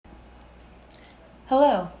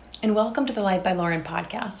Hello, and welcome to the Life by Lauren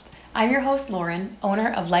podcast. I'm your host, Lauren,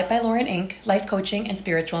 owner of Life by Lauren, Inc., life coaching and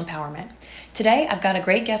spiritual empowerment. Today, I've got a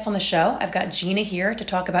great guest on the show. I've got Gina here to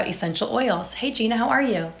talk about essential oils. Hey, Gina, how are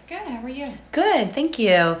you? Good, how are you? Good, thank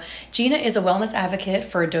you. Gina is a wellness advocate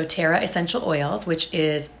for doTERRA essential oils, which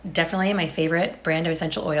is definitely my favorite brand of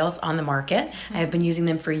essential oils on the market. I have been using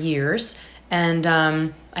them for years. And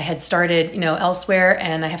I had started, elsewhere,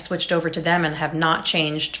 and I have switched over to them and have not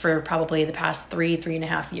changed for probably the past three and a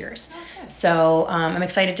half years. Okay. So I'm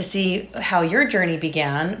excited to see how your journey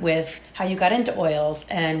began with how you got into oils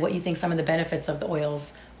and what you think some of the benefits of the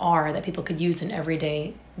oils are that people could use in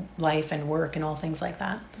everyday life and work and all things like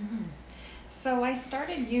that. Mm-hmm. So I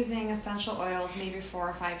started using essential oils maybe 4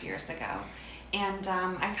 or 5 years ago. And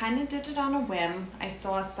I kind of did it on a whim. I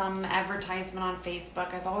saw some advertisement on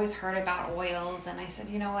Facebook. I've always heard about oils, and I said,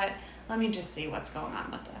 you know what, let me just see what's going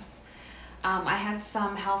on with this. I had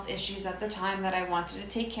some health issues at the time that I wanted to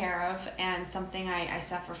take care of, and something I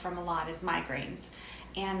suffer from a lot is migraines.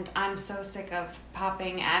 And I'm so sick of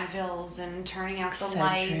popping Advils and turning out the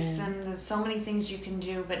lights, and there's so many things you can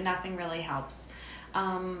do, but nothing really helps.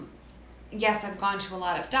 Yes, I've gone to a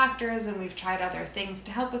lot of doctors and we've tried other things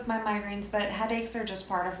to help with my migraines, but headaches are just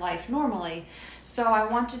part of life normally. So I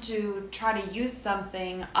wanted to try to use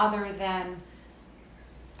something other than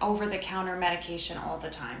over-the-counter medication all the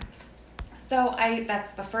time. So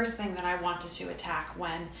that's the first thing that I wanted to attack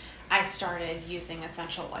when I started using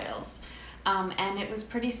essential oils. And it was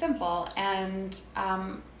pretty simple, and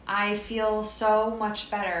I feel so much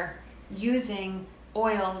better using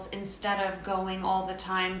oils instead of going all the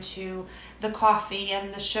time to the coffee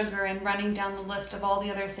and the sugar and running down the list of all the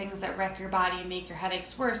other things that wreck your body and make your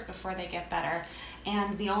headaches worse before they get better.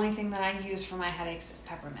 And the only thing that I use for my headaches is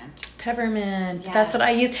peppermint. Peppermint. Yes. That's what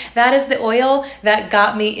I use. That is the oil that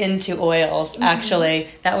got me into oils, actually.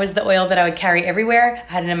 Mm-hmm. That was the oil that I would carry everywhere.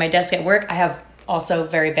 I had it in my desk at work. I have also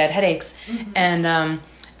very bad headaches. Mm-hmm. And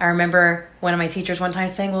I remember one of my teachers one time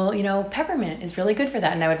saying, well, peppermint is really good for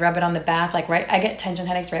that. And I would rub it on the back, I get tension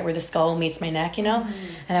headaches right where the skull meets my neck, and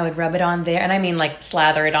I would rub it on there. And I mean,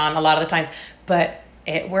 slather it on a lot of the times, but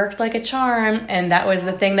it worked like a charm. And that was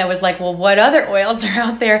the thing that was what other oils are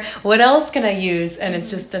out there? What else can I use? And it's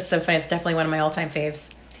just, that's so funny. It's definitely one of my all-time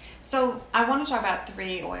faves. So I want to talk about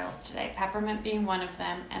 3 oils today, peppermint being one of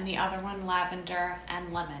them, and the other one, lavender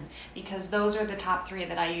and lemon, because those are the top 3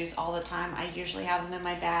 that I use all the time. I usually have them in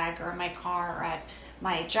my bag or in my car or at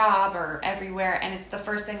my job or everywhere, and it's the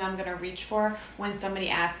first thing I'm going to reach for when somebody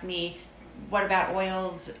asks me, what about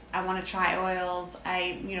oils? I want to try oils.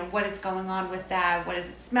 What is going on with that? What does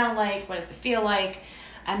it smell like? What does it feel like?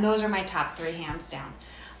 And those are my top 3 hands down.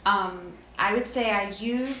 I would say I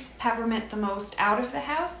use peppermint the most out of the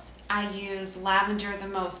house. I use lavender the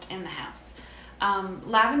most in the house.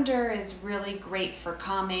 Lavender is really great for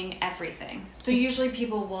calming everything. So usually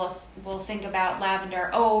people will think about lavender,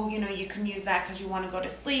 you can use that because you want to go to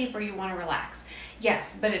sleep or you want to relax.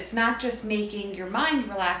 Yes, but it's not just making your mind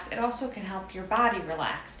relax, it also can help your body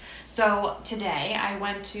relax. So today I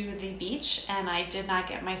went to the beach and I did not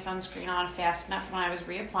get my sunscreen on fast enough when I was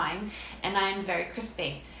reapplying, and I'm very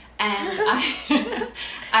crispy. And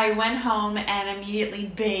I went home and immediately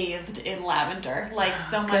bathed in lavender,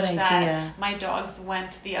 so much that my dogs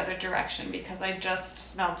went the other direction because I just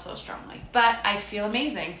smelled so strongly. But I feel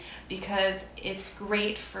amazing because it's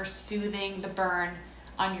great for soothing the burn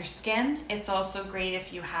on your skin. It's also great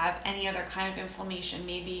if you have any other kind of inflammation.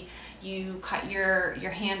 Maybe you cut your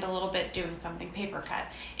hand a little bit doing something, paper cut.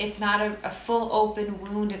 It's not a full open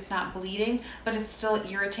wound, it's not bleeding, but it's still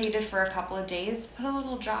irritated for a couple of days. Put a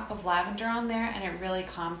little drop of lavender on there and it really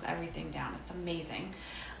calms everything down. It's amazing.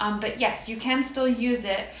 But yes, you can still use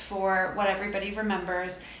it for what everybody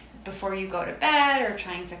remembers, before you go to bed, or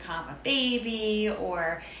trying to calm a baby,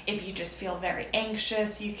 or if you just feel very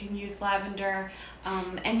anxious, you can use lavender.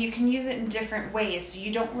 And you can use it in different ways. So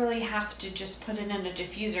you don't really have to just put it in a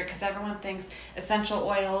diffuser, because everyone thinks essential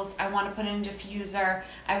oils, I want to put in a diffuser.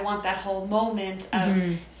 I want that whole moment of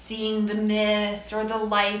seeing the mist or the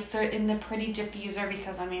lights or in the pretty diffuser,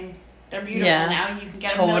 because they're beautiful now. You can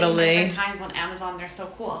get a million different kinds on Amazon. They're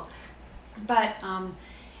so cool. But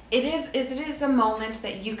it is a moment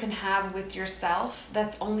that you can have with yourself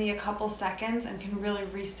that's only a couple seconds and can really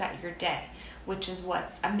reset your day, which is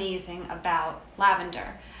what's amazing about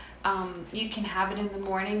lavender. You can have it in the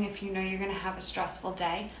morning if you know you're going to have a stressful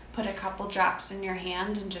day. Put a couple drops in your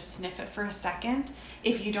hand and just sniff it for a second.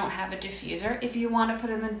 If you don't have a diffuser, if you want to put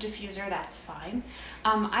it in the diffuser, that's fine.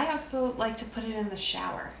 I also like to put it in the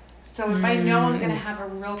shower. So if I know I'm going to have a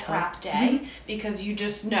real crap day, because you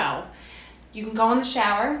just know, You can go in the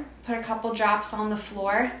shower, put a couple drops on the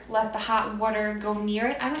floor, let the hot water go near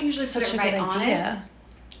it. I don't usually put it right on it.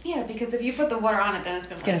 Yeah, because if you put the water on it, then it's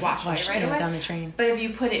going to wash away right away. Down the drain. But if you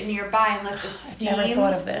put it nearby and let the steam... I've never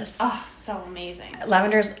thought of this. Oh, so amazing.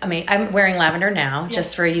 Lavender's, I'm wearing lavender now,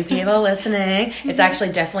 just for you people listening. It's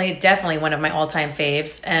actually definitely one of my all-time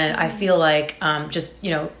faves. And I feel like, just,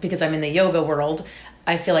 because I'm in the yoga world,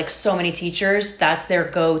 I feel like so many teachers, that's their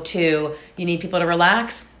go-to. You need people to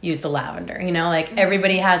relax, use the lavender.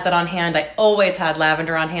 Everybody has that on hand. I always had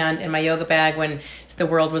lavender on hand in my yoga bag when the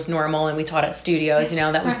world was normal and we taught at studios.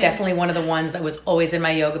 That was definitely one of the ones that was always in my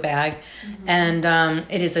yoga bag. And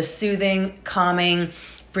it is a soothing, calming,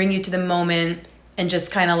 bring you to the moment and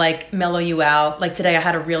just kind of like mellow you out. Like today I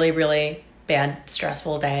had a really, really bad,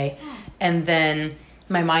 stressful day. And then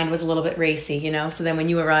my mind was a little bit racy, So then when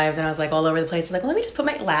you arrived and I was like all over the place, I was like, well, let me just put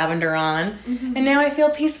my lavender on. And now I feel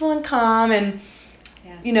peaceful and calm and,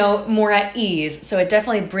 more at ease. So it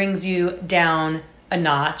definitely brings you down a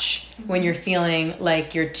notch when you're feeling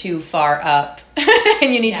like you're too far up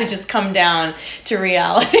and you need to just come down to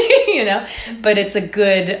reality, But it's a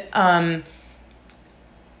good, got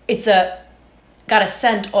a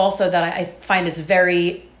scent also that I find is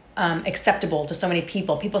very acceptable to so many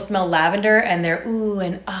people. People smell lavender and they're ooh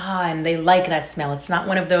and ah, and they like that smell. It's not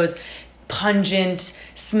one of those pungent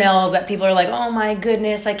smells that people are like, oh my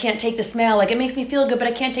goodness, I can't take the smell. Like it makes me feel good, but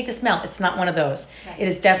I can't take the smell. It's not one of those. Right. It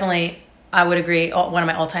is definitely, I would agree, one of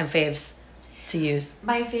my all-time faves to use.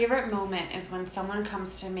 My favorite moment is when someone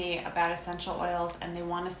comes to me about essential oils and they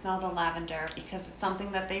want to smell the lavender because it's something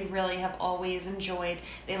that they really have always enjoyed.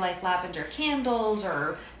 They like lavender candles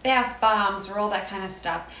or bath bombs or all that kind of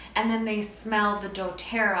stuff. And then they smell the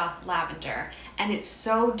doTERRA lavender and it's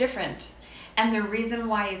so different. And the reason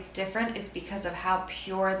why it's different is because of how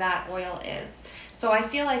pure that oil is. So I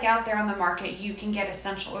feel like out there on the market, you can get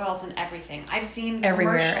essential oils in everything. I've seen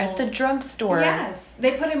everywhere commercials. At the drugstore. Yes.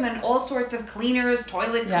 They put them in all sorts of cleaners,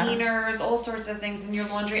 toilet cleaners, all sorts of things in your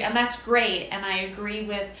laundry. And that's great. And I agree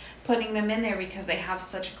with putting them in there because they have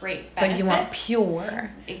such great benefits. But you want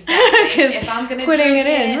pure. Exactly. If I'm going to drink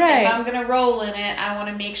it, right. if I'm going to roll in it, I want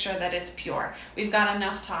to make sure that it's pure. We've got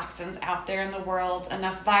enough toxins out there in the world,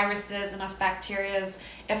 enough viruses, enough bacterias.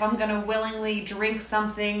 If I'm going to willingly drink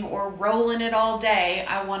something or roll in it all day,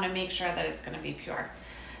 I want to make sure that it's going to be pure.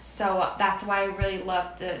 So that's why I really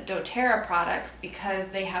love the doTERRA products because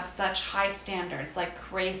they have such high standards, like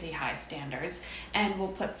crazy high standards. And we'll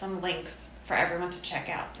put some links for everyone to check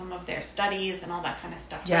out some of their studies and all that kind of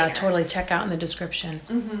stuff. Yeah, later. Totally. Check out in the description.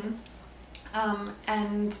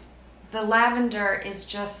 And the lavender is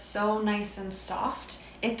just so nice and soft.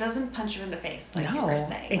 It doesn't punch you in the face like you were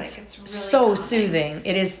saying. It's really so calming. Soothing.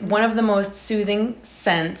 It is one of the most soothing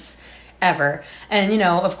scents ever. And,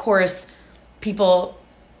 of course, people,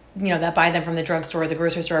 that buy them from the drugstore or the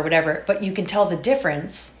grocery store or whatever, but you can tell the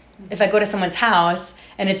difference. If I go to someone's house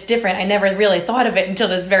and it's different, I never really thought of it until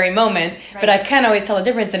this very moment, but I can always tell the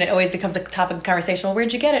difference and it always becomes a topic of conversation. Well,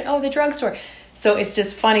 where'd you get it? Oh, the drugstore. So it's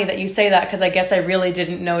just funny that you say that because I guess I really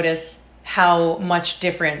didn't notice how much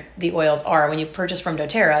different the oils are. When you purchase from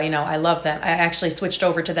doTERRA, I love them. I actually switched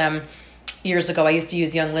over to them years ago. I used to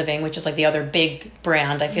use Young Living, which is like the other big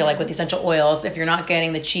brand. I feel like with the essential oils, if you're not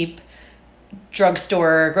getting the cheap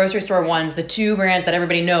drugstore, grocery store ones, the two brands that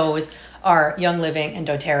everybody knows are Young Living and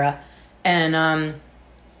doTERRA. And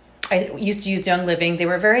I used to use Young Living. They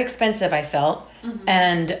were very expensive, I felt.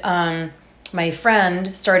 And my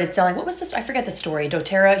friend started selling, what was this? I forget the story.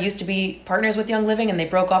 doTERRA used to be partners with Young Living and they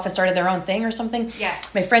broke off and started their own thing or something.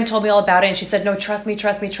 Yes. My friend told me all about it and she said, no, trust me.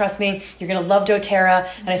 You're going to love doTERRA.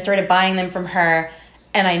 And I started buying them from her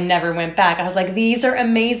and I never went back. I was like, these are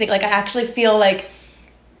amazing. Like I actually feel like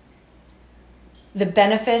the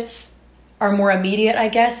benefits are more immediate, I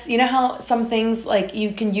guess. You know how some things like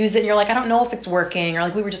you can use it and you're like, I don't know if it's working, or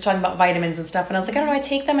like we were just talking about vitamins and stuff and I was like, I don't know, I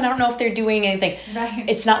take them and I don't know if they're doing anything. Right.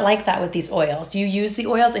 It's not like that with these oils. You use the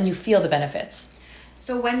oils and you feel the benefits.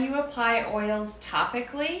 So when you apply oils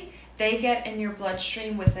topically, they get in your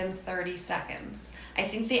bloodstream within 30 seconds. I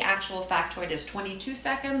think the actual factoid is 22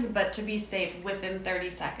 seconds, but to be safe, within 30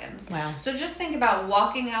 seconds. Wow. So just think about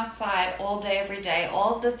walking outside all day, every day,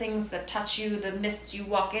 all of the things that touch you, the mists you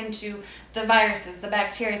walk into, the viruses, the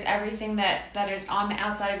bacteria, everything that is on the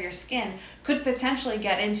outside of your skin could potentially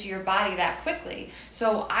get into your body that quickly.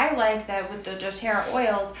 So I like that with the doTERRA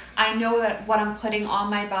oils, I know that what I'm putting on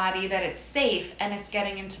my body, that it's safe and it's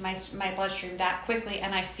getting into my bloodstream that quickly,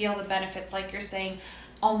 and I feel the benefits, like you're saying,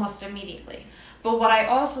 almost immediately. But what I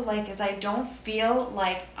also like is I don't feel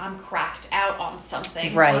like I'm cracked out on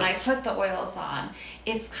something when I put the oils on.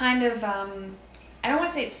 It's kind of, I don't want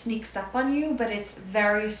to say it sneaks up on you, but it's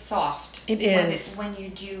very soft. It is. When you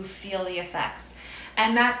do feel the effects.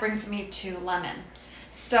 And that brings me to lemon.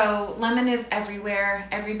 So lemon is everywhere.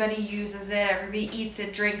 Everybody uses it. Everybody eats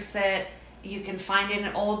it, drinks it. You can find it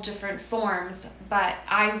in all different forms. But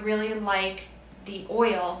I really like the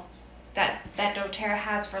oil that doTERRA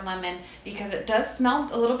has for lemon, because it does smell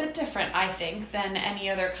a little bit different, I think, than any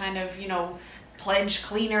other kind of, Pledge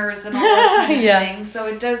cleaners and all those kind of things. So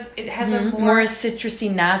it has a more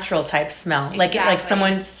citrusy, natural type smell. Exactly. Like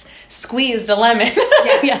someone squeezed a lemon.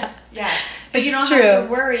 Yes. Yes. But you don't have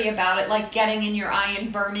to worry about it like getting in your eye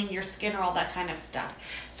and burning your skin or all that kind of stuff.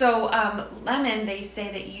 So lemon, they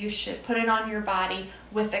say that you should put it on your body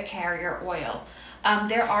with a carrier oil.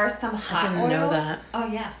 There are some hot oils. I didn't know that. Oh,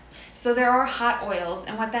 yes. So there are hot oils,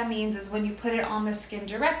 and what that means is when you put it on the skin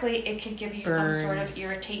directly, it can give you some sort of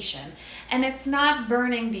irritation. And it's not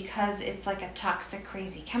burning because it's like a toxic,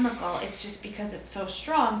 crazy chemical. It's just because it's so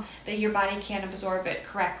strong that your body can't absorb it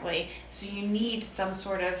correctly. So you need some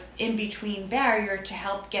sort of in-between barrier to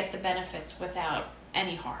help get the benefits without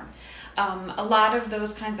any harm. A lot of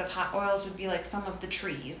those kinds of hot oils would be like some of the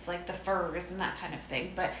trees, like the firs and that kind of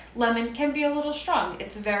thing. But lemon can be a little strong.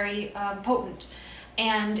 It's very potent.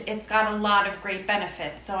 And it's got a lot of great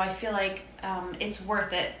benefits. So I feel like it's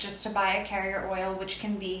worth it just to buy a carrier oil, which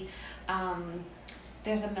can be,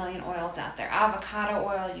 there's a million oils out there. Avocado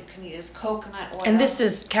oil, you can use coconut oil. And this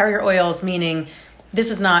is carrier oils, meaning this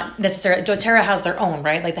is not necessarily, doTERRA has their own,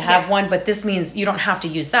 right? Like they have one, but this means you don't have to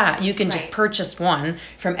use that. You can just purchase one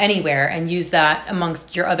from anywhere and use that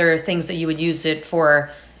amongst your other things that you would use it for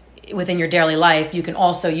within your daily life. You can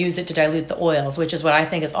also use it to dilute the oils, which is what I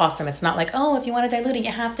think is awesome. It's not like, oh, if you want to dilute it,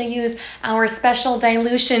 you have to use our special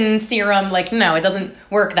dilution serum. Like, no, it doesn't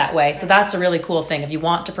work that way. So that's a really cool thing. If you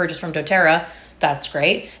want to purchase from doTERRA, that's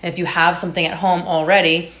great. And if you have something at home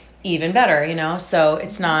already, even better, So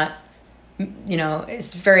it's not,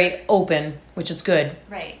 it's very open, which is good.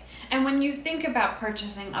 Right. And when you think about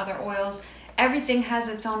purchasing other oils, everything has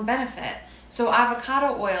its own benefit. So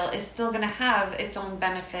avocado oil is still going to have its own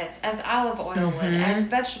benefits as olive oil would, as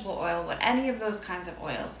vegetable oil would, any of those kinds of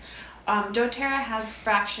oils. doTERRA has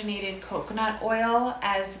fractionated coconut oil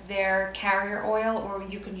as their carrier oil, or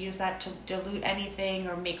you can use that to dilute anything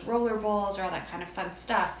or make roller balls or all that kind of fun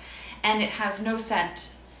stuff. And it has no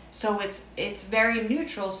scent. So it's very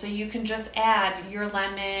neutral, so you can just add your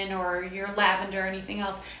lemon or your lavender or anything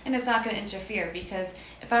else, and it's not going to interfere, because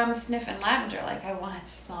if I'm sniffing lavender, like I want it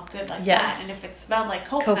to smell good like that, and if it smelled like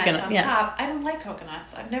coconuts on top, I don't like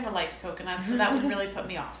coconuts. I've never liked coconuts, so that would really put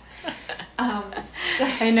me off.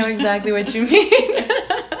 I know exactly what you mean.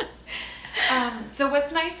 So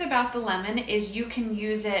what's nice about the lemon is you can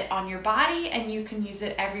use it on your body, and you can use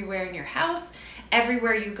it everywhere in your house,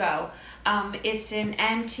 everywhere you go. It's an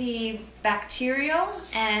antibacterial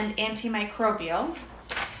and antimicrobial,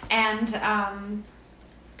 and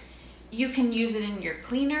you can use it in your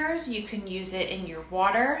cleaners, you can use it in your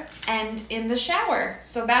water, and in the shower.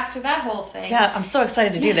 So back to that whole thing. Yeah, I'm so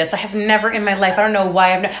excited to do this. I have never in my life, I don't know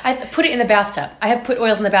why, I've put it in the bathtub. I have put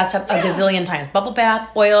oils in the bathtub a gazillion times. Bubble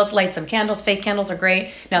bath, oils, light some candles. Fake candles are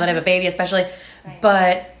great, now that I have a baby especially. Right.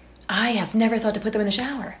 But I have never thought to put them in the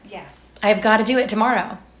shower. Yes. I've got to do it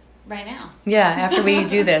tomorrow. Right now. Yeah, after we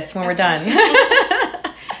do this, when we're done.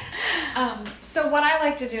 So what I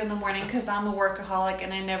like to do in the morning, because I'm a workaholic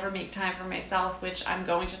and I never make time for myself, which I'm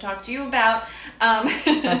going to talk to you about.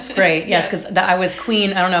 That's great. Yes, because I was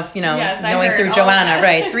queen. I don't know if, going through Joanna,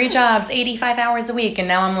 right? 3 jobs, 85 hours a week. And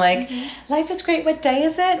now I'm like, life is great. What day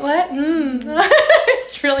is it? What?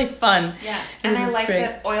 It's really fun. Yes. And I like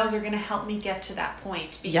that oils are going to help me get to that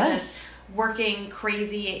point. Because working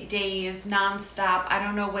crazy days nonstop. I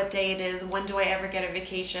don't know what day it is. When do I ever get a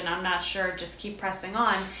vacation? I'm not sure. Just keep pressing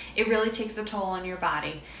on. It really takes a toll on your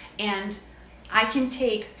body. And I can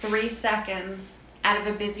take 3 seconds out of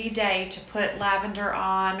a busy day to put lavender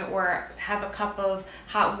on or have a cup of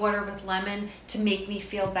hot water with lemon to make me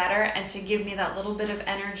feel better and to give me that little bit of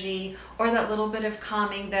energy or that little bit of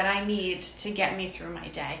calming that I need to get me through my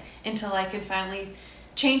day until I can finally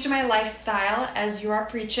change my lifestyle, as you are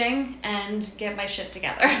preaching, and get my shit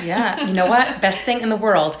together. Yeah, you know what? Best thing in the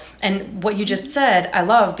world. And what you just said, I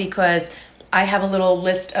love, because I have a little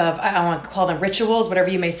list of, I want to call them rituals, whatever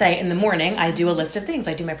you may say. In the morning, I do a list of things.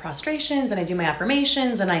 I do my prostrations, and I do my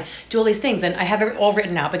affirmations, and I do all these things. And I have it all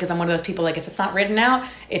written out, because I'm one of those people, like, if it's not written out,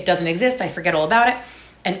 it doesn't exist. I forget all about it.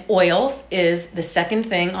 And oils is the second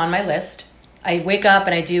thing on my list. I wake up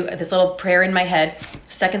and I do this little prayer in my head.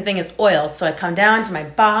 Second thing is oils. So I come down to my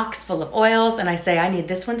box full of oils and I say, I need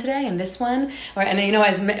this one today and this one. And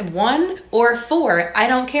as 1 or 4, I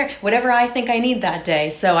don't care. Whatever I think I need that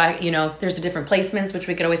day. So there's the different placements, which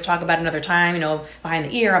we could always talk about another time, behind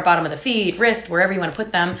the ear, on bottom of the feet, wrist, wherever you want to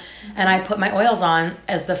put them. And I put my oils on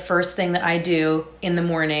as the first thing that I do in the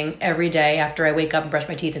morning every day after I wake up and brush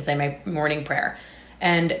my teeth and say my morning prayer.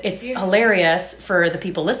 And it's hilarious for the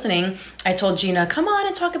people listening. I told Gina, come on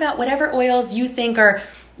and talk about whatever oils you think are,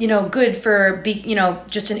 good for,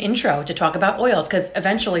 just an intro to talk about oils. Because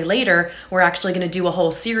eventually later, we're actually going to do a whole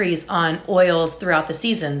series on oils throughout the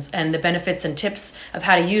seasons and the benefits and tips of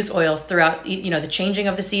how to use oils throughout, the changing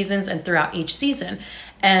of the seasons and throughout each season.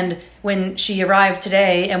 And when she arrived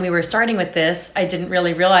today and we were starting with this, I didn't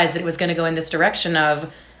really realize that it was going to go in this direction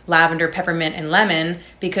of lavender, peppermint, and lemon,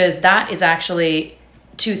 because that is actually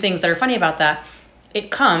 2 things that are funny about that.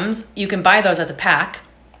 You can buy those as a pack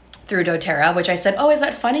through doTERRA, which I said, oh, is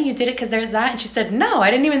that funny? You did it because there's that? And she said, no,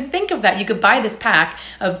 I didn't even think of that. You could buy this pack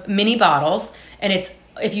of mini bottles, and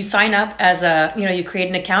if you sign up as you create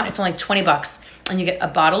an account, it's only $20. And you get a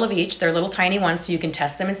bottle of each. They're little tiny ones, so you can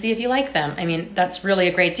test them and see if you like them. I mean, that's really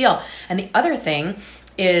a great deal. And the other thing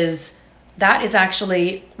is, that is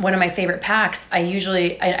actually one of my favorite packs. I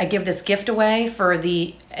give this gift away for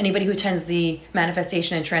anybody who attends the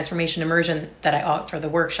Manifestation and Transformation Immersion that I offer, the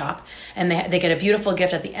workshop, and they get a beautiful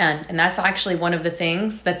gift at the end. And that's actually one of the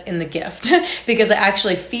things that's in the gift because I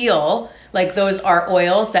actually feel like those are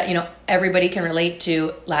oils that, everybody can relate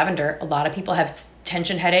to. Lavender, a lot of people have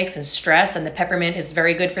tension headaches and stress, and the peppermint is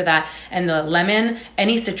very good for that. And the lemon,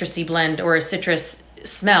 any citrusy blend or a citrus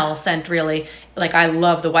scent, really, like I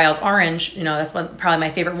love the wild orange, that's probably my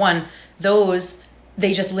favorite one. Those,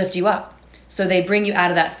 they just lift you up. So they bring you out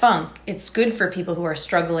of that funk. It's good for people who are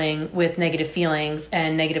struggling with negative feelings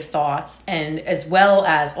and negative thoughts, and as well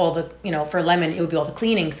as all the, for lemon, it would be all the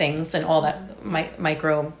cleaning things and all that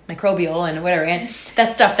microbial and whatever. And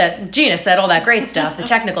that stuff that Gina said, all that great stuff, the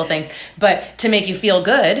technical things. But to make you feel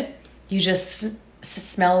good, you just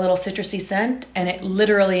smell a little citrusy scent and it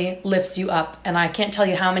literally lifts you up. And I can't tell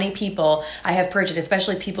you how many people I have purchased,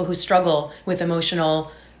 especially people who struggle with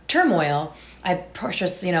emotional turmoil. I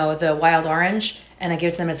purchased, the wild orange, and I give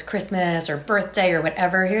it to them as Christmas or birthday or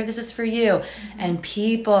whatever. Here, this is for you. Mm-hmm. And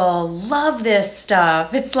people love this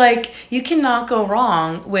stuff. It's like you cannot go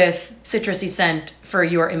wrong with citrusy scent for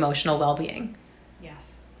your emotional well-being.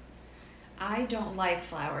 Yes. I don't like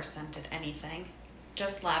flower scented anything.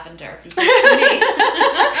 Just lavender, because to me,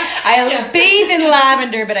 I bathe in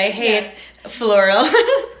lavender, but I hate floral.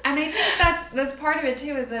 And I think that's part of it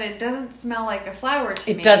too, is that it doesn't smell like a flower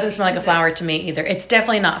to me. It doesn't smell like a flower to me either. It's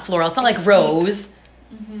definitely not floral. It's not like rose.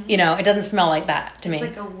 Mm-hmm. It doesn't smell like that to me.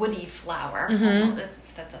 It's like a woody flower,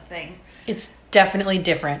 if that's a thing. It's definitely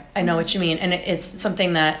different. I know what you mean, and it's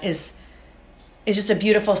something that is just a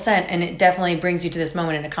beautiful scent, and it definitely brings you to this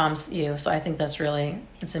moment and it calms you. So I think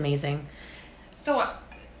it's amazing. So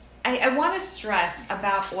I want to stress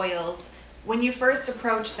about oils. When you first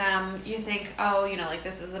approach them, you think, like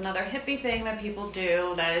this is another hippie thing that people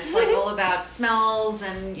do that is like all about smells.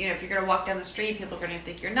 And, if you're going to walk down the street, people are going to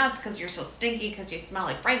think you're nuts because you're so stinky because you smell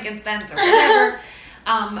like frankincense or whatever.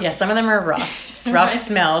 Yeah, some of them are rough. It's rough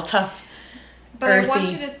smell, tough, But earthy. I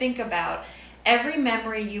want you to think about every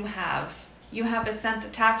memory you have a scent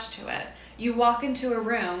attached to it. You walk into a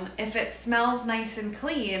room, if it smells nice and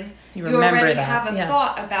clean, you already have a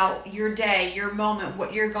thought about your day, your moment,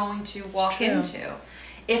 what you're going to walk into.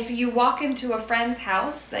 If you walk into a friend's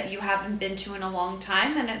house that you haven't been to in a long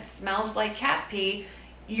time and it smells like cat pee,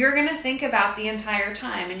 you're going to think about the entire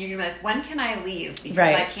time and you're going to be like, when can I leave? Because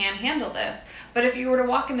I can't handle this. But if you were to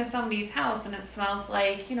walk into somebody's house and it smells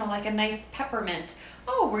like, like a nice peppermint,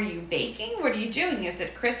 oh, were you baking? What are you doing? Is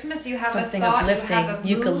it Christmas? You have something a thought, uplifting, you have a mood.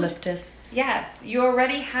 Eucalyptus. Yes, you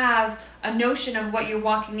already have a notion of what you're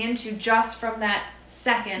walking into just from that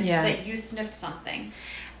second that you sniffed something.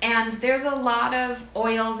 And there's a lot of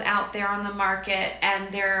oils out there on the market,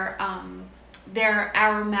 and they're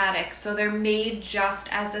aromatic, so they're made just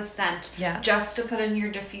as a scent, just to put in your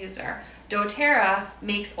diffuser. doTERRA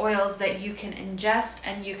makes oils that you can ingest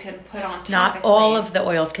and you can put on topically. Not all of the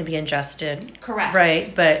oils can be ingested. Correct.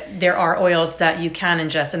 Right, but there are oils that you can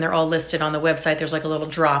ingest, and they're all listed on the website. There's like a little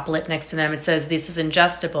droplet next to them. It says this is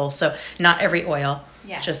ingestible, so not every oil.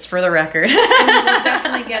 Yes. Just for the record. And we'll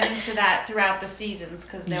definitely get into that throughout the seasons,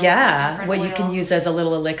 because there will be different what oils. You can use as a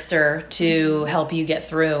little elixir to help you get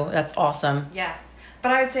through. That's awesome. Yes.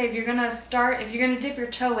 But I would say if you're going to dip your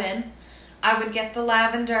toe in I would get the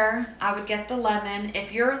lavender. I would get the lemon.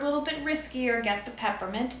 If you're a little bit riskier, get the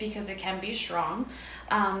peppermint because it can be strong.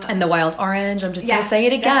 And the wild orange, I'm just going to Yes, say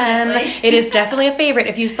it again. definitely. It is definitely a favorite.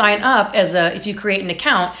 If you sign up if you create an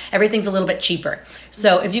account, everything's a little bit cheaper.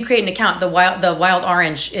 So if you create an account, the wild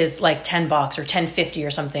orange is like $10 or $10.50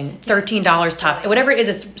 or something, $13 tops. Whatever it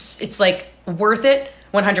is, it's like worth it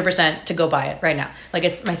 100% to go buy it right now. Like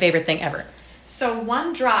it's my favorite thing ever. So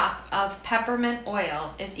 1 drop of peppermint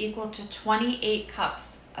oil is equal to 28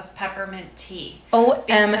 cups of peppermint tea.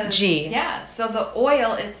 OMG. Yeah, so the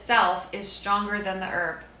oil itself is stronger than the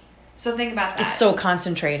herb. So think about that. It's so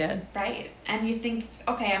concentrated. Right. And you think,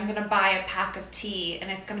 okay, I'm going to buy a pack of tea and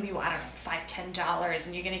it's going to be, I don't know, $5, $10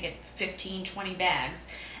 and you're going to get 15, 20 bags.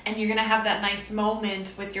 And you're going to have that nice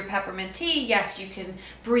moment with your peppermint tea. Yes, you can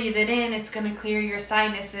breathe it in. It's going to clear your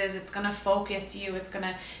sinuses. It's going to focus you. It's going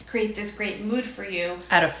to create this great mood for you.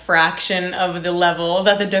 At a fraction of the level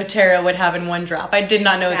that the doTERRA would have in 1 drop. I did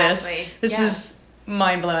not know this. This is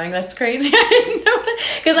mind-blowing. That's crazy. I didn't know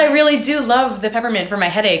that. Because I really do love the peppermint for my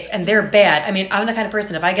headaches, and they're bad. I mean, I'm the kind of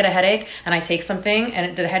person, if I get a headache and I take something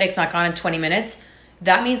and the headache's not gone in 20 minutes,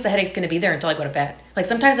 that means the headache's going to be there until I go to bed. Like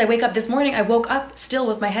sometimes I wake up this morning, I woke up still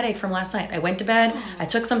with my headache from last night. I went to bed, I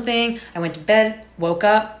took something, I went to bed, woke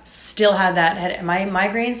up, still had that headache. My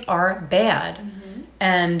migraines are bad.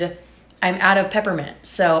 And I'm out of peppermint,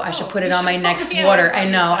 so I should put it on my next water. I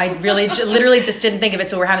know. I really, literally just didn't think of it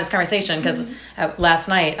till we're having this conversation because last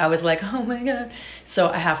night I was like, oh my God. So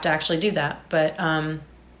I have to actually do that. But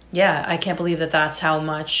yeah, I can't believe that that's how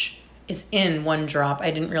much is in 1 drop.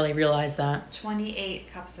 I didn't really realize that.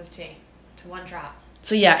 28 cups of tea to 1 drop.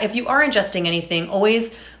 So yeah, if you are ingesting anything,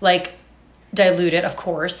 always like dilute it, of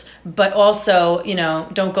course, but also, you know,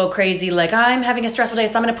 don't go crazy like I'm having a stressful day,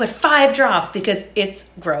 so I'm going to put 5 drops because it's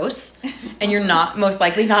gross and you're not most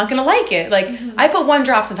likely not going to like it. Like I put 1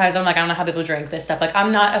 drop sometimes. I'm like, I don't know how people drink this stuff. Like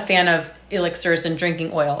I'm not a fan of elixirs and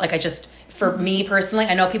drinking oil. Like I just, for me personally,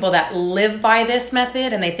 I know people that live by this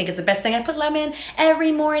method and they think it's the best thing. I put lemon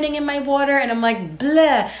every morning in my water and I'm like,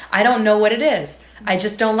 bleh. I don't know what it is. I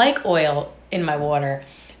just don't like oil in my water.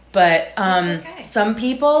 But okay. Some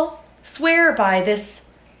people swear by this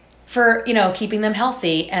for, you know, keeping them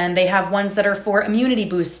healthy, and they have ones that are for immunity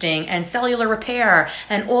boosting and cellular repair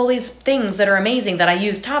and all these things that are amazing that I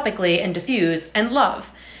use topically and diffuse and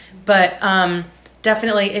love. But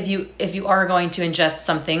definitely if you are going to ingest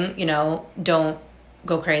something, you know, don't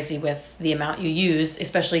go crazy with the amount you use,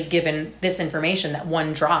 especially given this information that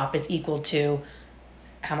 1 drop is equal to,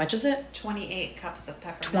 how much is it? 28 cups of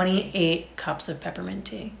peppermint 28 cups of peppermint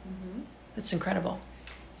tea. That's incredible.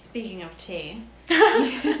 Speaking of tea,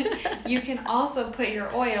 you can also put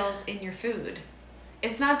your oils in your food.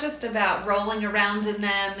 It's not just about rolling around in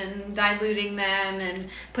them and diluting them and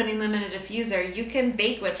putting them in a diffuser. You can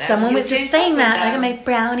bake with them. Someone was just saying that. Like I make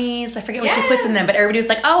brownies. I forget what she puts in them, but everybody was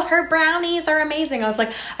like, oh, her brownies are amazing. I was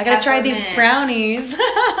like, I got to try these brownies.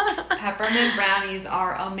 Peppermint brownies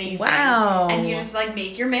are amazing. Wow. And you just like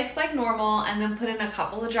make your mix like normal and then put in a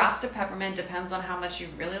couple of drops of peppermint. Depends on how much you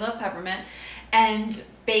really love peppermint. And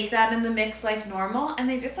bake that in the mix like normal. And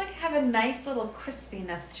they just like have a nice little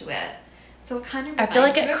crispiness to it. So it kind of I feel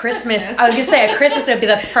like at Christmas, I was going to say at Christmas it would be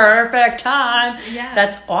the perfect time. Yeah.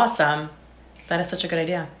 That's awesome. That is such a good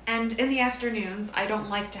idea. And in the afternoons, I don't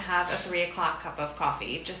like to have a 3:00 cup of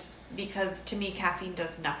coffee just because to me caffeine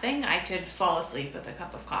does nothing. I could fall asleep with a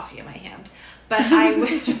cup of coffee in my hand. But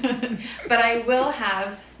I will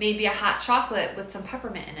have maybe a hot chocolate with some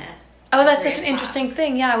peppermint in it. Oh, that's such an interesting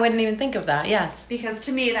thing. Yeah, I wouldn't even think of that. Yes. Because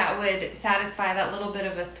to me, that would satisfy that little bit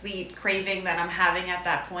of a sweet craving that I'm having at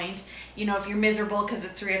that point. You know, if you're miserable because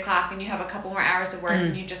it's 3:00 and you have a couple more hours of work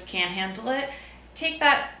and you just can't handle it, take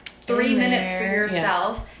that 3 minutes for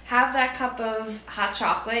yourself. Yeah. Have that cup of hot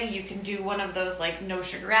chocolate. You can do one of those like no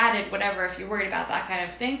sugar added, whatever, if you're worried about that kind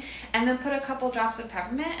of thing. And then put a couple drops of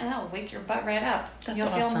peppermint and that'll wake your butt right up. You'll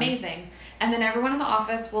feel amazing. And then everyone in the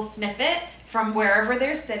office will sniff it from wherever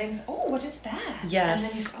they're sitting. Oh, what is that? Yes. And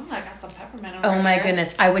then you say, oh, I got some peppermint over here. Oh my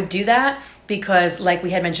goodness. I would do that because like we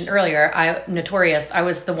had mentioned earlier, I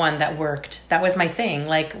was the one that worked. That was my thing.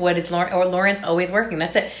 Like what is Lauren's always working.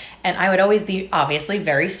 That's it. And I would always be obviously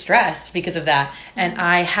very stressed because of that. And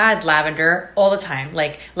I had lavender all the time.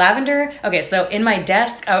 Like lavender. Okay. So in my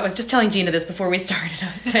desk, I was just telling Gina this before we started.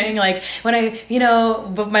 I was saying like when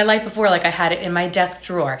my life before, like I had it in my desk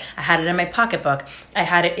drawer. I had it in my pocketbook. I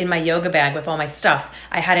had it in my yoga bag with all my stuff.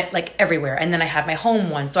 I had it like everywhere. And then I had my home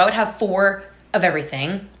one. So I would have 4 of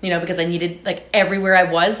everything, because I needed, like everywhere I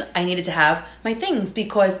was, I needed to have my things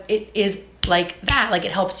because it is like that. Like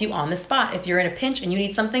it helps you on the spot. If you're in a pinch and you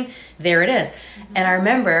need something, there it is. And I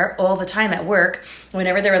remember all the time at work,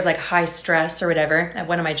 whenever there was like high stress or whatever at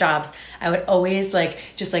one of my jobs, I would always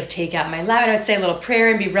just take out my lavender. I would say a little prayer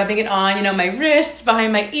and be rubbing it on, my wrists,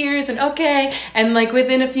 behind my ears, and okay. And like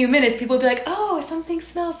within a few minutes, people would be like, oh, something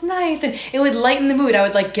smells nice. And it would lighten the mood. I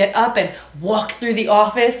would like get up and walk through the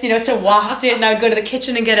office, to waft it. And I would go to the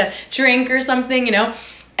kitchen and get a drink or something,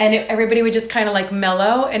 and everybody would just kind of like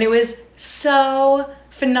mellow. And it was so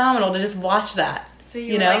phenomenal to just watch that. So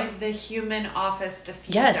you're like the human office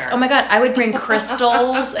diffuser. Yes. Oh my God. I would bring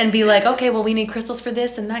crystals and be like, okay, well, we need crystals for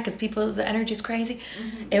this and that because the energy's crazy.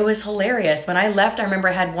 Mm-hmm. It was hilarious. When I left, I remember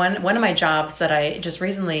I had one of my jobs that I just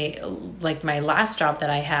recently, like my last job that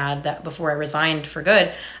I had that before I resigned for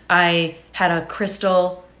good, I had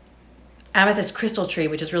a amethyst crystal tree,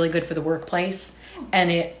 which is really good for the workplace.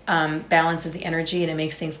 And it balances the energy and it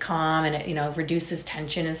makes things calm and it reduces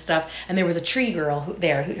tension and stuff. And there was a tree girl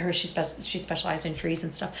she specialized in trees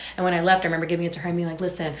and stuff. And when I left, I remember giving it to her and being like,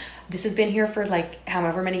 listen, this has been here for like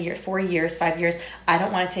however many years, 4 years, 5 years. I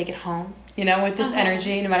don't want to take it home, with this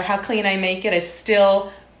energy. No matter how clean I make it, I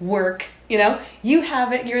still work. You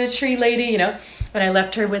have it. You're the tree lady. When I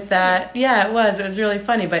left her with that, yeah, it was really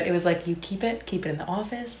funny. But it was like you keep it in the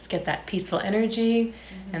office, get that peaceful energy.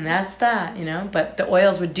 And that's that, But the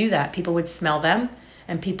oils would do that. People would smell them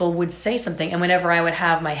and people would say something. And whenever I would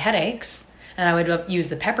have my headaches and I would use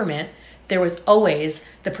the peppermint, there was always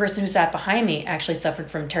the person who sat behind me actually suffered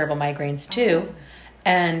from terrible migraines too. Oh.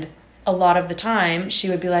 And a lot of the time she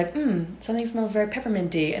would be like, something smells very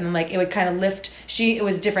pepperminty. And then like it would kind of lift, it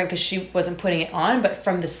was different because she wasn't putting it on, but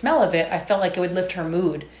from the smell of it, I felt like it would lift her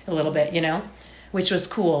mood a little bit, which was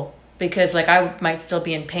cool. Because like I might still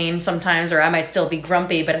be in pain sometimes, or I might still be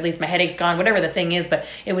grumpy, but at least my headache's gone, whatever the thing is. But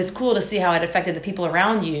it was cool to see how it affected the people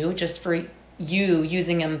around you just for you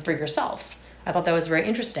using them for yourself. I thought that was very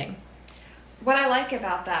interesting. What I like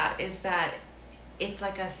about that is that it's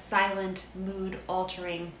like a silent mood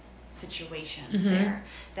altering situation there.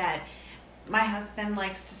 That my husband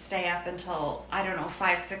likes to stay up until,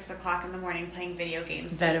 5, 6 o'clock in the morning playing video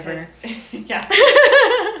games. Because, yeah.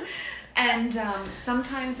 And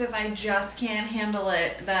sometimes if I just can't handle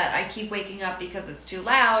it, that I keep waking up because it's too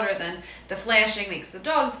loud, or then the flashing makes the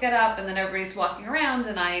dogs get up, and then everybody's walking around,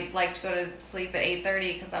 and I like to go to sleep at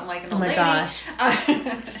 8:30 because I'm like an old lady. Oh my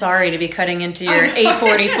gosh. Sorry to be cutting into your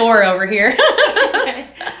 8:44 over here.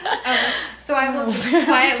 So I will just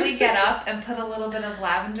quietly get up and put a little bit of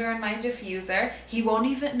lavender in my diffuser. He won't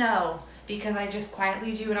even know because I just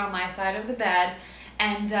quietly do it on my side of the bed,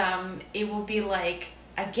 and it will be like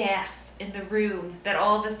a gas in the room that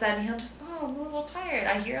all of a sudden he'll just, I'm a little tired.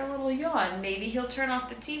 I hear a little yawn. Maybe he'll turn off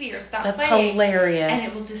the TV or stop playing. That's hilarious. And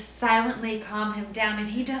it will just silently calm him down, and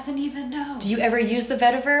he doesn't even know. Do you ever use the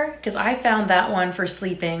vetiver? Because I found that one for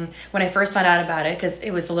sleeping when I first found out about it, because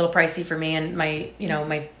it was a little pricey for me, and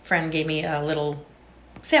my friend gave me a little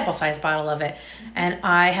sample size bottle of it, and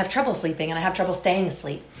I have trouble sleeping and I have trouble staying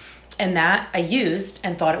asleep. And that I used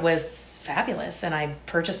and thought it was fabulous, and I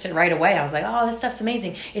purchased it right away. I was like, oh, this stuff's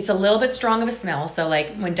amazing. It's a little bit strong of a smell, so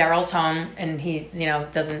like when Daryl's home and he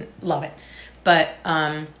doesn't love it, but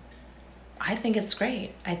I think it's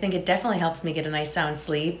great. I think it definitely helps me get a nice sound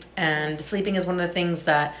sleep, and sleeping is one of the things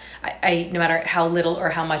that I no matter how little or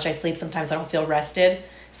how much I sleep, sometimes I don't feel rested.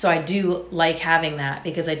 So I do like having that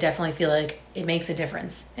because I definitely feel like it makes a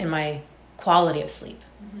difference in my quality of sleep.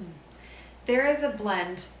 Mm-hmm. There is a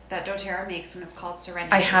blend that doTERRA makes, and it's called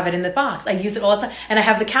Serenity. I have it in the box. I use it all the time. And I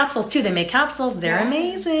have the capsules too. They make capsules. They're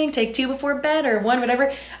amazing. Take 2 before bed, or 1,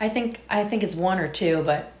 whatever. I think it's 1 or 2,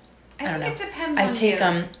 but I don't know. It depends on you. I take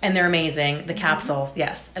them, and they're amazing. The capsules,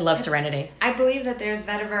 yes. I love Serenity. I believe that there's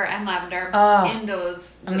vetiver and lavender in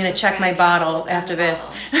those. I'm going to check my bottle after this.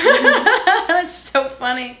 That's so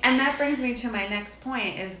funny. And that brings me to my next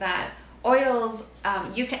point, is that oils,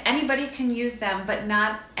 anybody can use them, but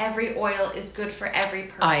not every oil is good for every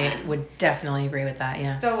person. I would definitely agree with that,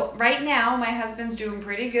 yeah. So right now, my husband's doing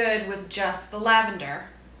pretty good with just the lavender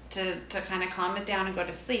to kind of calm it down and go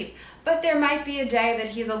to sleep. But there might be a day that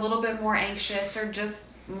he's a little bit more anxious or just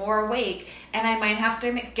more awake, and I might have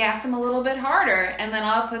to gas him a little bit harder, and then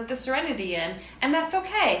I'll put the Serenity in, and that's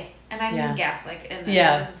okay. And I mean gas, like, in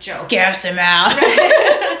this joke. Gas him out.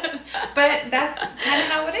 But that's kind of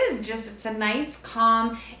how it is. Just, it's a nice,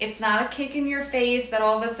 calm, it's not a kick in your face that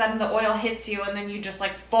all of a sudden the oil hits you and then you just,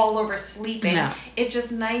 like, fall over sleeping. No. It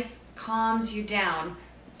just calms you down,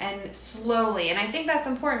 and slowly. And I think that's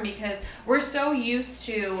important because we're so used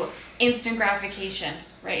to instant gratification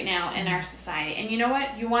right now in our society. And you know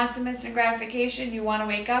what? You want some instant gratification, you want to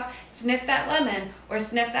wake up, sniff that lemon or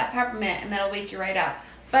sniff that peppermint, and that'll wake you right up.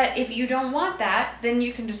 But if you don't want that, then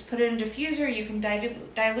you can just put it in a diffuser, you can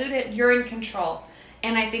dilute it, you're in control.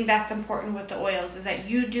 And I think that's important with the oils, is that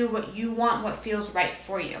you do what you want, what feels right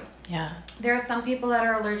for you. Yeah. There are some people that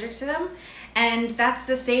are allergic to them, and that's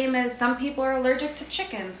the same as some people are allergic to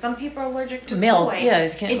chicken. Some people are allergic to milk. soy. Yeah,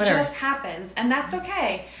 it whatever. just happens, and that's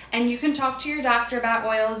okay. And you can talk to your doctor about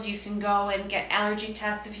oils. You can go and get allergy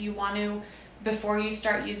tests if you want to before you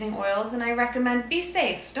start using oils. And I recommend be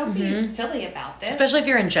safe. Don't be silly about this. Especially if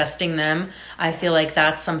you're ingesting them. I feel like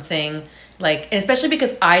that's something especially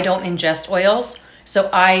because I don't ingest oils.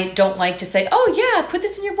 So I don't like to say, oh yeah, put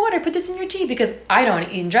this in your water, put this in your tea, because I don't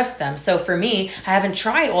ingest them. So for me, I haven't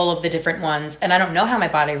tried all of the different ones, and I don't know how my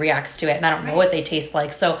body reacts to it, and I don't know what they taste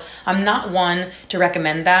like. So I'm not one to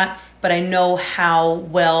recommend that, but I know how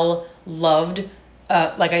well loved,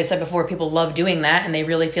 like I said before, people love doing that, and they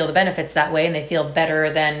really feel the benefits that way, and they feel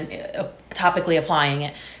better than topically applying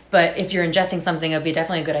it. But if you're ingesting something, it would be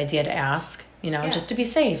definitely a good idea to ask, just to be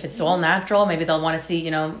safe. It's all natural. Maybe they'll want to see,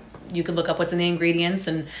 you could look up what's in the ingredients,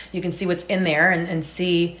 and you can see what's in there and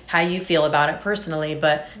see how you feel about it personally.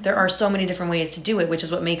 But there are so many different ways to do it, which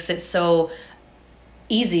is what makes it so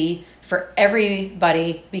easy for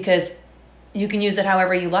everybody, because you can use it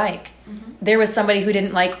however you like. Mm-hmm. There was somebody who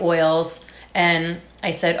didn't like oils, and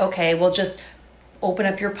I said, okay, well, just open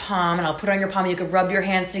up your palm and I'll put it on your palm. You could rub your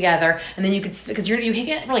hands together, and then you could, because you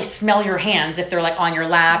can't really smell your hands if they're like on your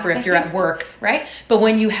lap or if you're at work, right? But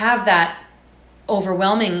when you have that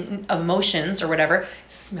overwhelming emotions or whatever,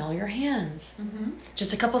 smell your hands. Mm-hmm.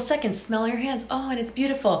 Just a couple seconds, smell your hands. Oh, and it's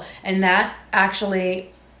beautiful. And that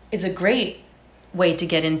actually is a great way to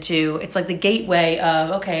get into, it's like the gateway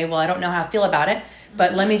of, okay, well, I don't know how I feel about it,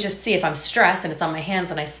 but let me just see if I'm stressed and it's on my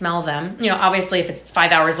hands and I smell them. Obviously if it's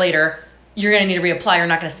 5 hours later, you're going to need to reapply. You're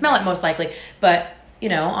not going to smell it most likely, but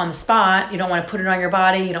on the spot, you don't want to put it on your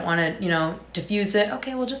body. You don't want to, diffuse it.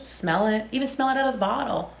 Okay, well, just smell it. Even smell it out of the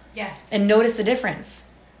bottle. Yes. And notice the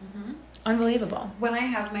difference. Mm-hmm. Unbelievable. When I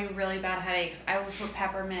have my really bad headaches, I will put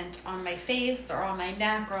peppermint on my face or on my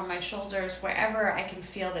neck or on my shoulders, wherever I can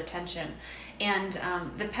feel the tension. And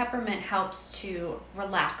the peppermint helps to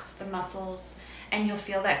relax the muscles, and you'll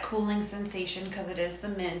feel that cooling sensation because it is the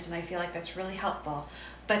mint, and I feel like that's really helpful.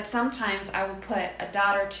 But sometimes I will put a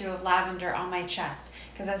dot or two of lavender on my chest,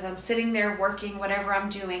 because as I'm sitting there working, whatever I'm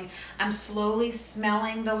doing, I'm slowly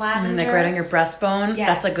smelling the lavender. Like right on your breastbone?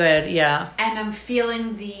 Yes. That's a good, yeah. And I'm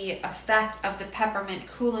feeling the effect of the peppermint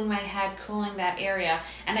cooling my head, cooling that area.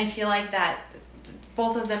 And I feel like that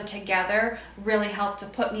both of them together really help to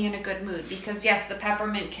put me in a good mood, because yes, the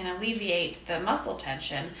peppermint can alleviate the muscle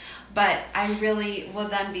tension, but I really will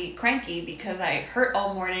then be cranky because I hurt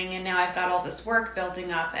all morning and now I've got all this work building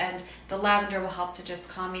up, and the lavender will help to just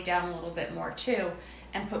calm me down a little bit more too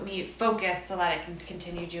and put me focused so that I can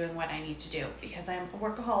continue doing what I need to do, because I'm a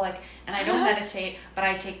workaholic and I don't meditate, but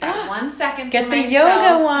I take that 1 second Get for the myself.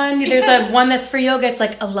 yoga one. There's a one that's for yoga. It's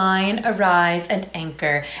like align, arise, and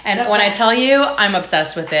anchor. And when I tell you, I'm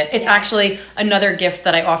obsessed with it. It's actually another gift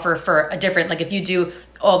that I offer for a different, like if you do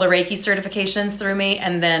all the Reiki certifications through me,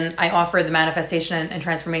 and then I offer the manifestation and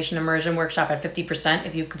transformation immersion workshop at 50%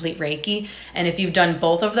 if you complete Reiki. And if you've done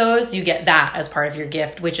both of those, you get that as part of your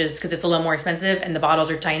gift, which is, because it's a little more expensive and the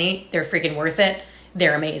bottles are tiny, they're freaking worth it.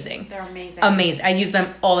 They're amazing. They're amazing. Amazing. I use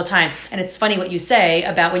them all the time. And it's funny what you say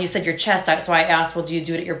about when you said your chest. That's why I asked, well, do you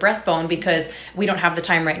do it at your breastbone? Because we don't have the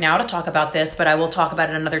time right now to talk about this, but I will talk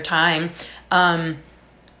about it another time.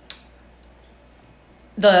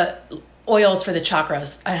 The oils for the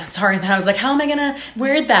chakras. I'm sorry that I was like, how am I going to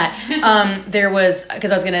word that? There was,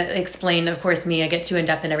 because I was going to explain, of course, I get too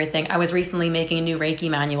in-depth and everything. I was recently making a new Reiki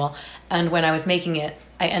manual. And when I was making it,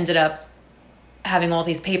 I ended up having all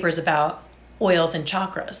these papers about oils and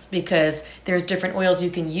chakras, because there's different oils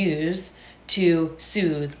you can use to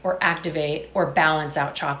soothe or activate or balance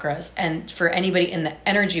out chakras. And for anybody in the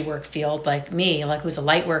energy work field like me, like who's a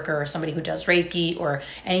light worker or somebody who does Reiki or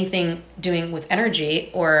anything doing with energy,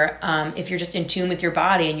 or if you're just in tune with your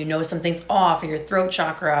body and you know something's off, or your throat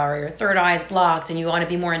chakra or your third eye is blocked and you want to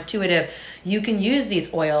be more intuitive, you can use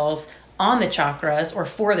these oils on the chakras or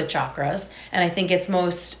for the chakras. And I think it's one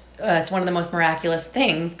of the most miraculous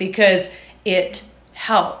things, because it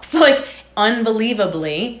helps like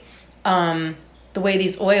unbelievably. The way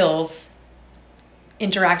these oils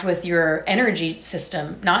interact with your energy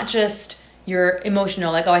system, not just your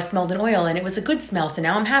emotional, like, oh, I smelled an oil and it was a good smell, so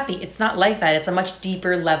now I'm happy. It's not like that. It's a much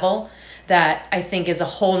deeper level that I think is a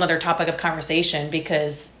whole nother topic of conversation,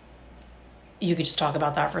 because you could just talk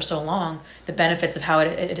about that for so long, the benefits of how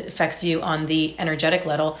it affects you on the energetic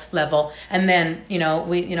level. And then,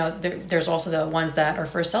 there's also the ones that are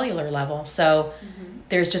for cellular level. So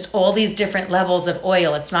there's just all these different levels of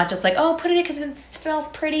oil. It's not just like, oh, put it in because it smells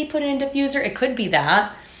pretty, put it in diffuser. It could be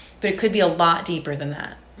that, but it could be a lot deeper than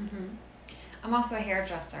that. Mm-hmm. I'm also a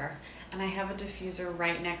hairdresser, and I have a diffuser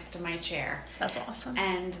right next to my chair. That's awesome.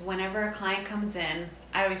 And whenever a client comes in,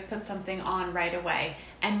 I always put something on right away.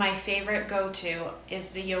 And my favorite go-to is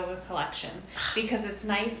the Yoga Collection because it's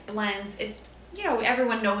nice blends. It's, you know,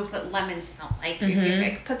 everyone knows what lemon smells like. Mm-hmm. I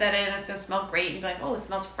could put that in, it's going to smell great. And you'd be like, oh, it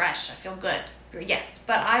smells fresh. I feel good. Yes,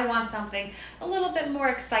 but I want something a little bit more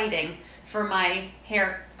exciting for my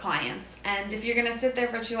hair clients. And if you're going to sit there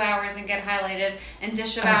for 2 hours and get highlighted and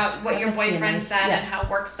dish about what your boyfriend said and how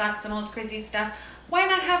work sucks and all this crazy stuff, why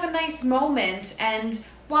not have a nice moment and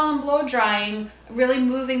while I'm blow drying, really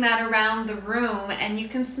moving that around the room, and you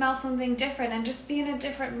can smell something different and just be in a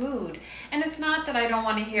different mood. And it's not that I don't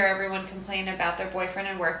want to hear everyone complain about their boyfriend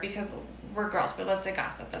at work, because we're girls, we love to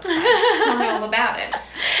gossip. That's fine. Tell me all about it.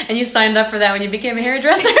 And you signed up for that when you became a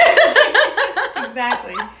hairdresser?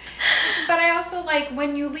 Exactly. But I also like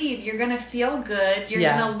when you leave, you're going to feel good, you're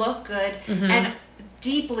going to look good, and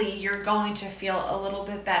deeply you're going to feel a little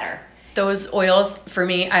bit better. Those oils, for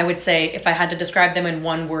me, I would say, if I had to describe them in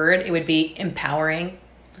one word, it would be empowering.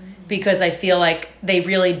 Because I feel like they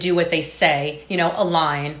really do what they say, you know,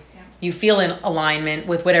 align. Yeah. You feel in alignment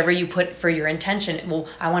with whatever you put for your intention. Well,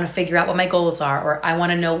 I want to figure out what my goals are, or I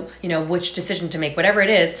want to know, you know, which decision to make. Whatever it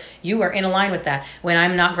is, you are in line with that. When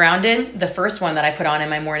I'm not grounded, the first one that I put on in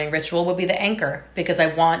my morning ritual would be the anchor, because I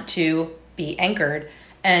want to be anchored.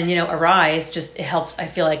 And, you know, Arise just, it helps. I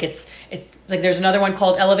feel like it's like there's another one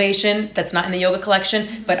called Elevation that's not in the Yoga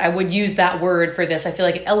Collection, but I would use that word for this. I feel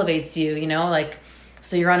like it elevates you, you know, like,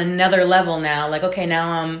 so you're on another level now. Like, okay,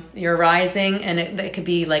 now you're rising, and it could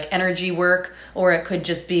be like energy work, or it could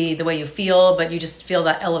just be the way you feel, but you just feel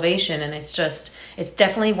that elevation. And it's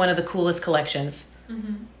definitely one of the coolest collections.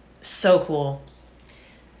 Mm-hmm. So cool.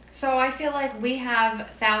 So I feel like we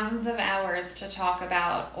have thousands of hours to talk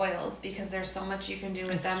about oils because there's so much you can do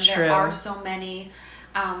with them. True. There are so many.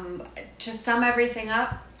 To sum everything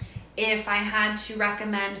up, if I had to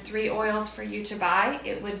recommend 3 oils for you to buy,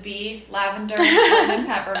 it would be lavender, lemon,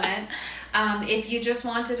 peppermint. If you just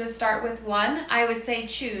wanted to start with one, I would say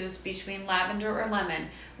choose between lavender or lemon.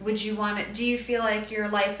 Do you feel like your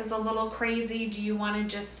life is a little crazy? Do you want to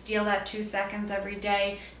just steal that 2 seconds every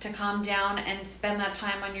day to calm down and spend that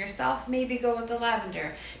time on yourself? Maybe go with the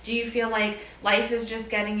lavender. Do you feel like life is just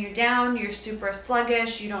getting you down? You're super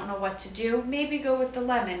sluggish. You don't know what to do? Maybe go with the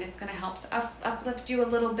lemon. It's going to help uplift you a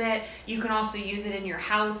little bit. You can also use it in your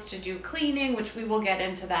house to do cleaning, which we will get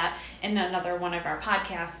into that in another one of our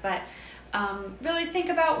podcasts. But really think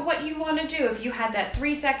about what you want to do. If you had that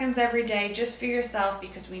 3 seconds every day just for yourself,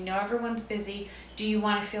 because we know everyone's busy, do you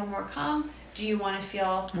want to feel more calm? Do you want to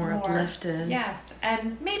feel more uplifted? Yes,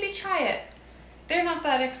 and maybe try it. They're not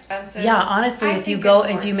that expensive. Yeah, honestly, if you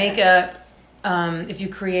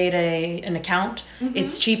create an account,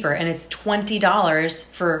 it's cheaper, and it's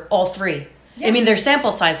 $20 for all 3. Yeah. I mean, they're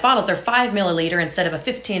sample size bottles. They're 5 milliliter instead of a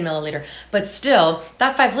 15 milliliter. But still,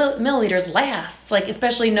 that 5 milliliters lasts. Like,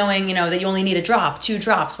 especially knowing, you know, that you only need a drop, 2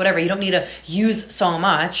 drops, whatever. You don't need to use so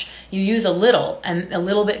much. You use a little, and a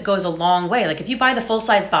little bit goes a long way. Like, if you buy the full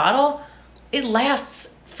size bottle, it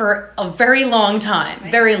lasts for a very long time.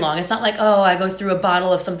 Right. Very long. It's not like, oh, I go through a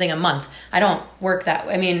bottle of something a month. I don't work that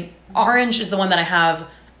way. I mean, orange is the one that I have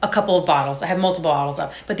a couple of bottles. I have multiple bottles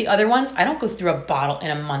of. But the other ones, I don't go through a bottle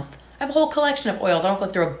in a month. I have a whole collection of oils. I don't go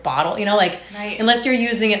through a bottle, you know, like, unless you're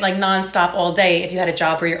using it like nonstop all day. If you had a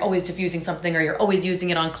job where you're always diffusing something, or you're always using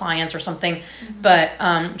it on clients or something. Mm-hmm.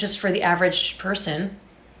 But just for the average person,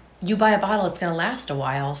 you buy a bottle, it's going to last a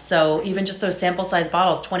while. So even just those sample size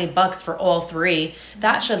bottles, $20 for all 3,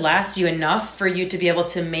 that should last you enough for you to be able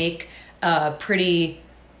to make a pretty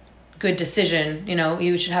good decision. You know,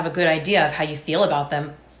 you should have a good idea of how you feel about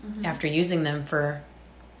them after using them for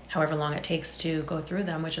however long it takes to go through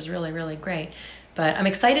them, which is really, really great. But I'm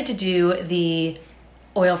excited to do the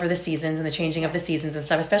oil for the seasons and the changing of the seasons and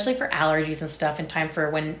stuff, especially for allergies and stuff in time for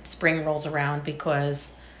when spring rolls around,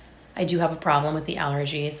 because I do have a problem with the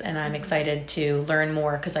allergies, and I'm excited to learn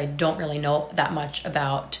more because I don't really know that much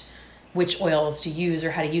about which oils to use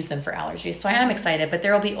or how to use them for allergies. So I am excited, but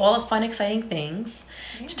there will be all the fun, exciting things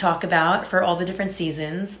to talk about for all the different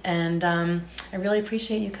seasons. And I really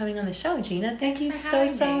appreciate you coming on the show, Gina. Thank you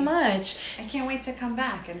so much. I can't wait to come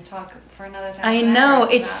back and talk for another 1,000 I know. hours.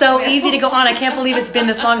 It's so easy to go on. I can't believe it's been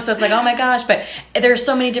this long. So it's like, oh my gosh. But there's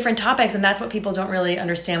so many different topics, and that's what people don't really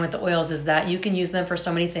understand with the oils, is that you can use them for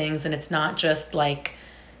so many things, and it's not just like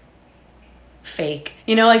fake.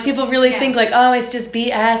 You know, like people really think Yes. like, oh, it's just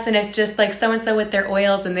BS and it's just like so-and-so with their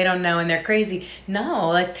oils and they don't know and they're crazy. No,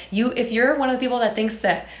 like if you're one of the people that thinks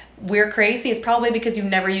that we're crazy, it's probably because you've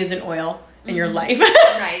never used an oil in your life.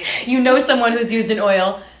 Right. You know someone who's used an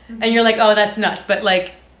oil and you're like, oh, that's nuts. But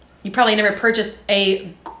like, you probably never purchased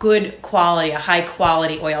a good quality, a high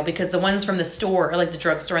quality oil, because the ones from the store, or like the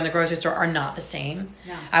drugstore and the grocery store, are not the same.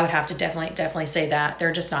 No. I would have to definitely say that.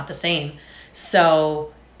 They're just not the same.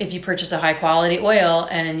 So if you purchase a high quality oil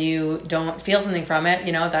and you don't feel something from it,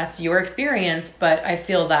 you know, that's your experience. But I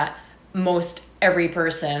feel that most every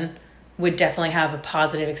person would definitely have a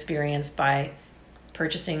positive experience by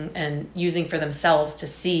purchasing and using for themselves to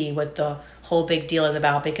see what the whole big deal is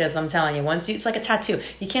about. Because I'm telling you, it's like a tattoo.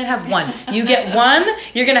 You can't have one. You get one,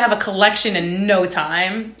 you're going to have a collection in no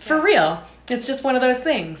time. For real. It's just one of those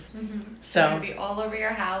things. So it'll be all over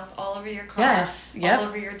your house, all over your car, Yes, yep. all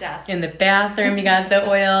over your desk. In the bathroom, you got the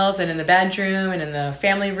oils, and in the bedroom, and in the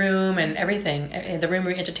family room, and everything. In the room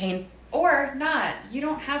where you entertain. Or not. You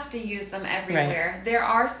don't have to use them everywhere. Right. There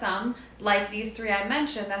are some, like these three I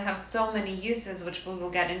mentioned, that have so many uses, which we will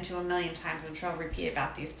get into a million times. I'm sure I'll repeat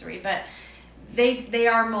about these three. But they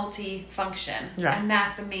are multi-function. Right. And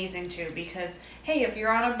that's amazing, too, because, hey, if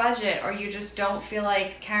you're on a budget or you just don't feel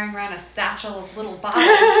like carrying around a satchel of little bottles,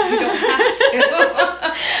 you don't have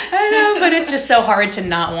to. I know, but it's just so hard to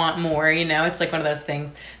not want more, you know? It's like one of those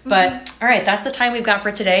things. But, all right, that's the time we've got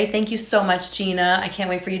for today. Thank you so much, Gina. I can't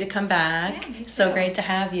wait for you to come back. Yeah, me So too. great to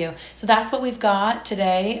have you. So that's what we've got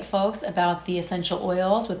today, folks, about the essential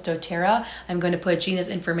oils with doTERRA. I'm going to put Gina's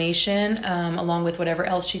information along with whatever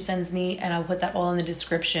else she sends me, and I'll put that all in the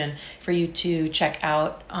description for you to check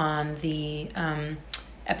out on the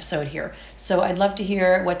episode here. So I'd love to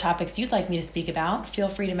hear what topics you'd like me to speak about. Feel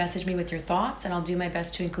free to message me with your thoughts, and I'll do my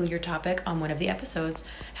best to include your topic on one of the episodes.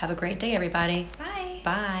 Have a great day, everybody. Bye.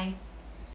 Bye.